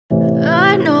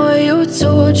you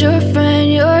told your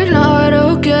friend you're not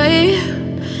okay.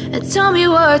 And tell me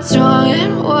what's wrong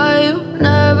and why you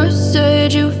never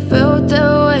said you felt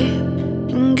that way.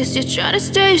 And guess you're trying to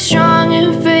stay strong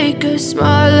and fake a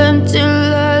smile until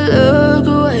I look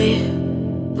away.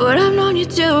 But I've known you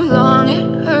too long,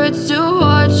 it hurts to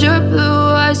watch your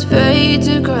blue eyes fade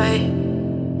to gray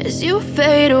as you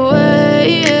fade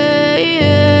away,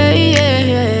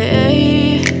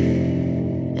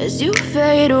 as you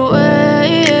fade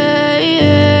away.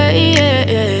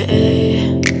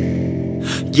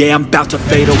 Yeah, I'm about to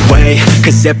fade away,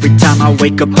 cause every time I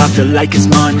wake up I feel like it's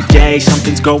Monday.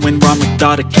 Something's going wrong with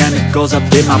all the chemicals up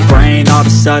in my brain. All of a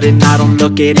sudden I don't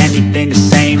look at anything the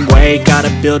same way.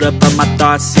 Gotta build up of my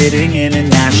thoughts sitting in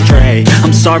an ashtray.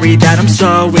 I'm sorry that I'm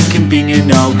so inconvenient,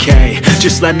 okay.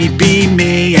 Just let me be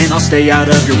me and I'll stay out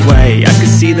of your way. I can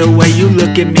see the way you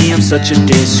look at me, I'm such a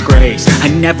disgrace. I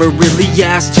never really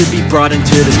asked to be brought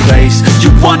into this place. You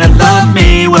wanna love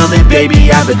me? Well then baby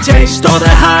I have a taste. All the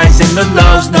highs and the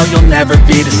lows, no you'll never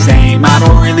be the same. I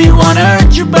don't really wanna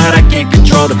hurt you but I can't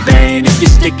control the pain. If you're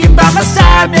sticking by my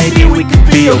side maybe we could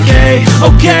be okay.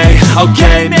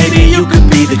 Okay, maybe you could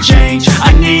be the change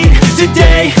I need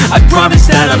today. I promise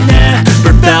that I've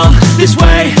never felt this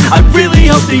way. I really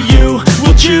hope that you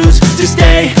will choose to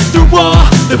stay through all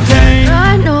the pain.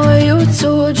 I know you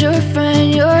told your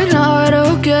friend you're not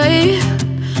okay.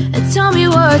 And tell me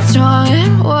what's wrong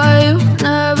and why you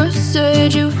never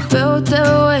said you felt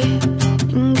that way.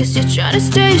 And guess you're trying to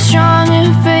stay strong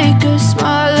and fake a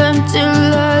smile until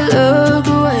I look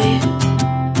away.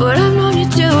 But I've known you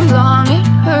too long, it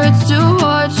hurts to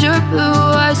watch your blue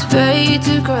eyes fade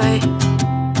to gray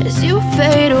as you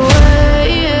fade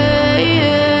away,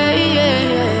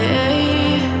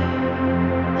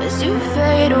 as you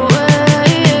fade away,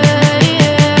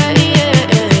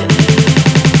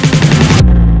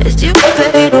 as you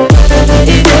fade away.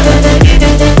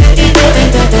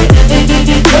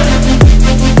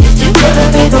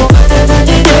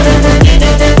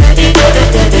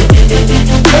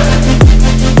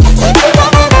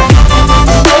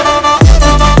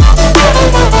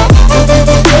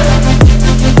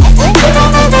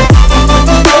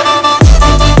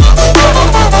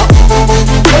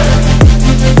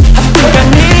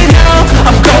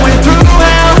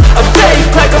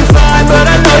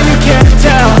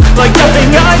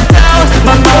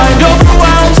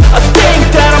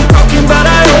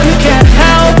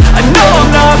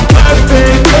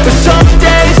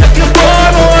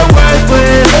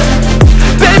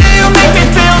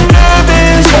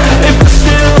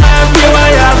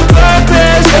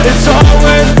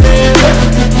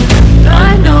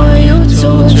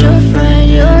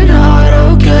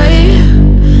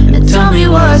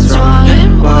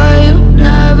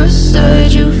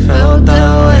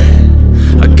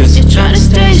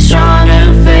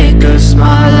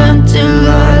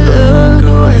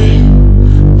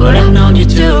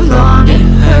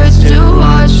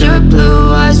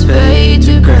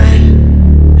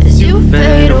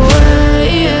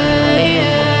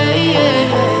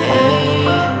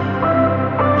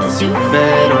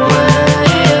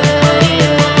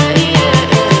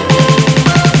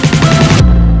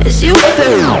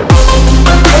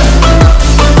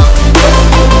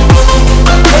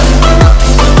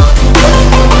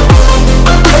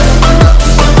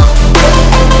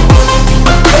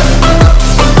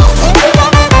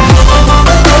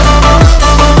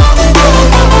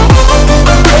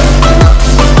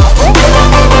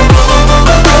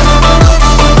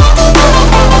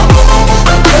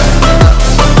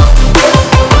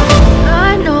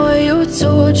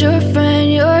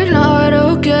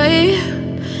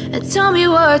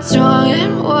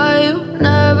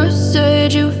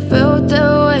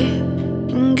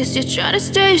 Try to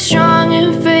stay strong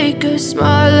and fake a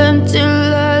smile until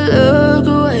I look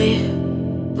away.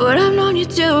 But I've known you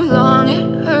too long,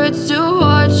 it hurts to watch